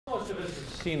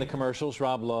seen the commercials,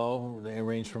 Rob Lowe. They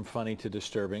range from funny to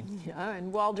disturbing. Yeah,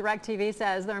 and while DirecTV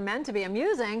says they're meant to be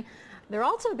amusing, they're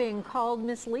also being called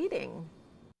misleading.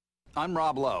 I'm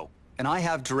Rob Lowe, and I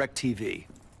have DirecTV.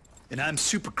 And I'm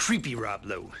super creepy Rob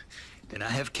Lowe, and I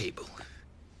have cable.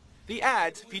 The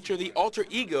ads feature the alter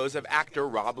egos of actor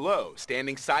Rob Lowe,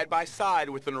 standing side by side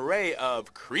with an array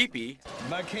of creepy,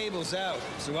 My cable's out,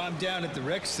 so I'm down at the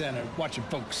rec center watching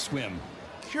folks swim.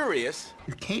 curious,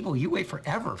 With cable, you wait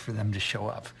forever for them to show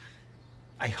up.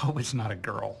 I hope it's not a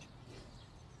girl.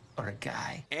 Or a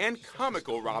guy. and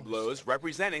comical Rob Lowe's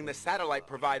representing the satellite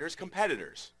provider's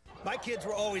competitors. My kids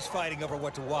were always fighting over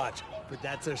what to watch, but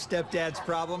that's their stepdad's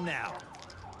problem now.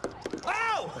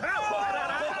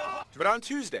 But on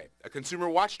Tuesday, a consumer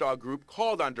watchdog group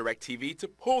called on DirecTV to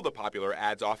pull the popular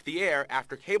ads off the air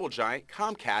after cable giant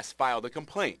Comcast filed a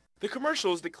complaint. The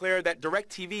commercials declare that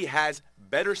DirecTV has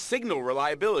better signal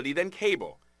reliability than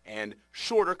cable and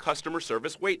shorter customer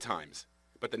service wait times.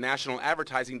 But the National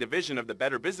Advertising Division of the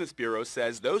Better Business Bureau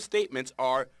says those statements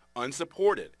are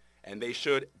unsupported, and they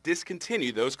should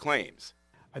discontinue those claims.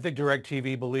 I think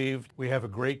DirecTV believed we have a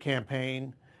great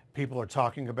campaign. People are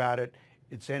talking about it.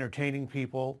 It's entertaining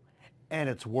people, and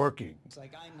it's working.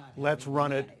 Let's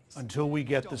run it until we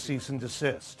get the cease and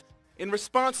desist. In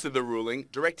response to the ruling,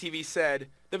 DirecTV said,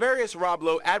 the various Rob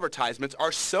Lowe advertisements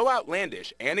are so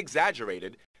outlandish and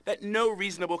exaggerated that no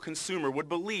reasonable consumer would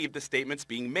believe the statements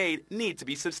being made need to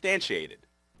be substantiated.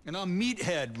 And I'm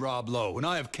meathead Rob Lowe, and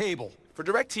I have cable. For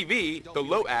DirecTV, the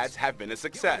Lowe ads have been a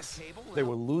success. They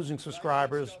were losing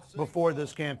subscribers before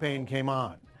this campaign came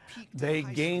on. They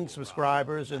gained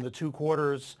subscribers in the 2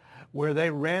 quarters where they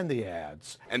ran the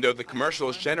ads. And though the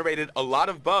commercials generated a lot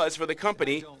of buzz for the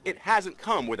company, it hasn't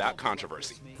come without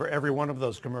controversy. For every one of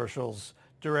those commercials,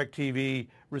 DirecTV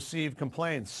received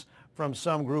complaints from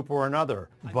some group or another.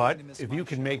 But if you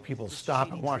can make people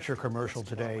stop and watch your commercial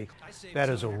today, that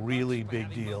is a really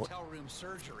big deal.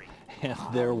 And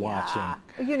they're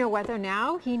watching. You know what, though,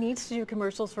 now he needs to do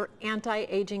commercials for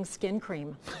anti-aging skin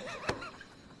cream.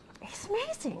 It's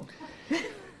amazing.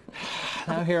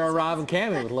 Now here are Rob and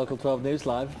Cammie with Local 12 News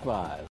Live at 5.